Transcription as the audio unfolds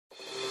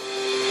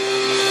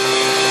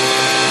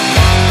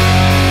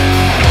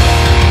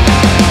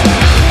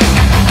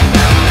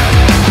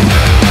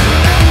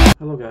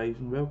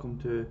welcome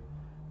to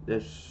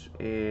this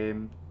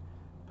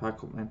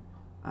pack opening.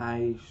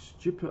 I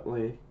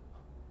stupidly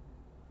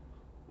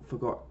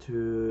forgot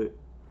to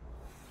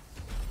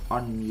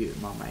unmute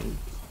my mic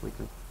like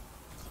a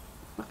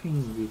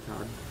fucking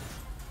retard.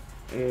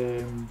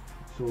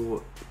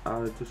 So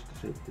I just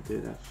decided to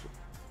do this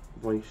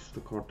voice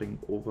recording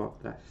over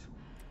this.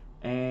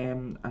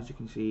 As you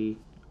can see,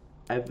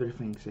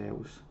 everything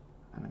sells,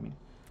 and I mean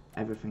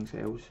everything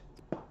sells.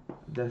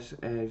 This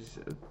is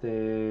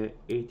the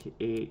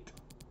 88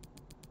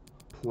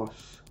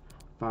 plus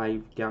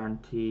 5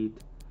 guaranteed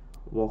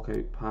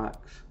walkout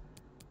packs.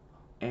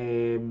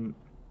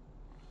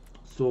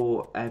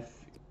 So if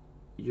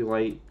you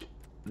like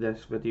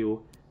this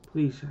video,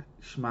 please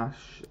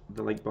smash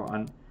the like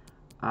button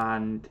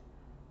and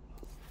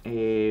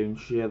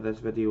share this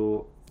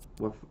video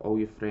with all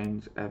your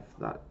friends if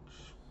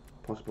that's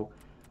possible.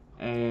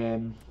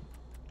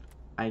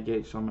 I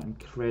get some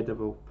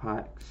incredible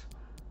packs.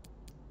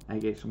 I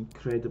get some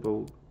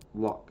incredible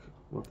luck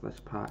with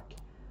this pack.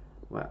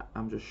 What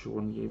I'm just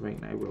showing you right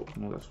now. Well,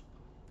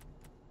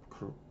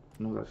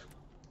 no this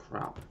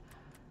crap.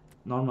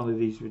 Normally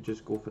these would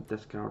just go for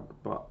discard,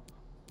 but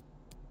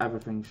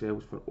everything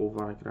sells for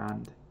over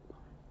 £1,000.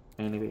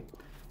 Anyway,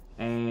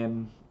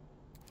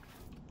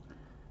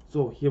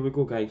 so here we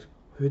go, guys.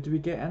 Who do we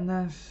get in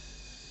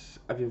this?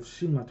 If you've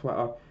seen my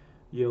Twitter,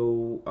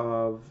 you'll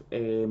have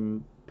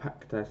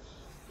picked this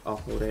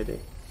up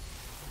already.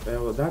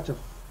 Well, that's a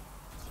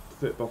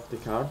foot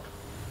buffed card.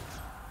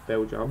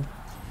 Belgium,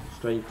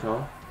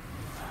 striker,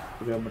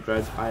 Real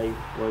Madrid. I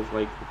was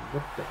like,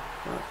 what the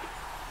fuck?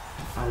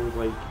 I was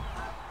like,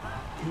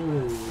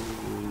 holy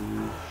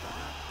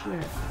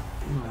shit,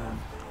 man.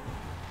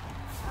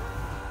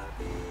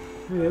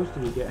 Who else do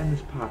we get in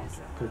this pack?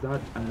 Because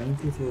that's a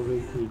 94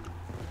 rated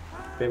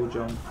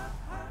Belgium.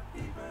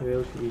 Who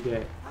else do we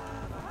get?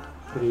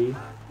 3.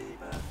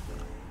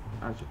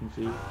 As you can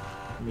see,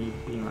 me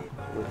being like a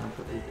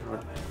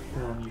retard,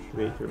 telling you to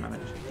wait 2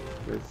 minutes.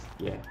 Because,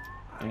 yeah.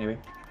 Anyway,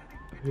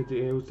 who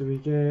else do we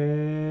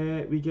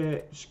get? We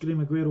get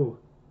Scream Aguero.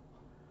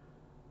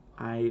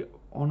 I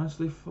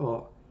honestly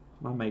thought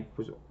my mic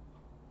was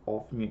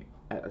off mute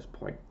at this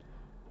point.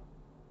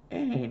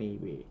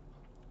 Anyway,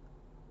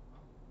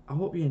 I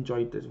hope you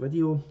enjoyed this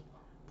video.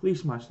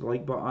 Please smash the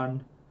like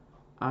button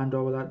and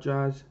all of that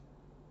jazz,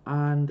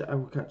 and I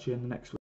will catch you in the next one.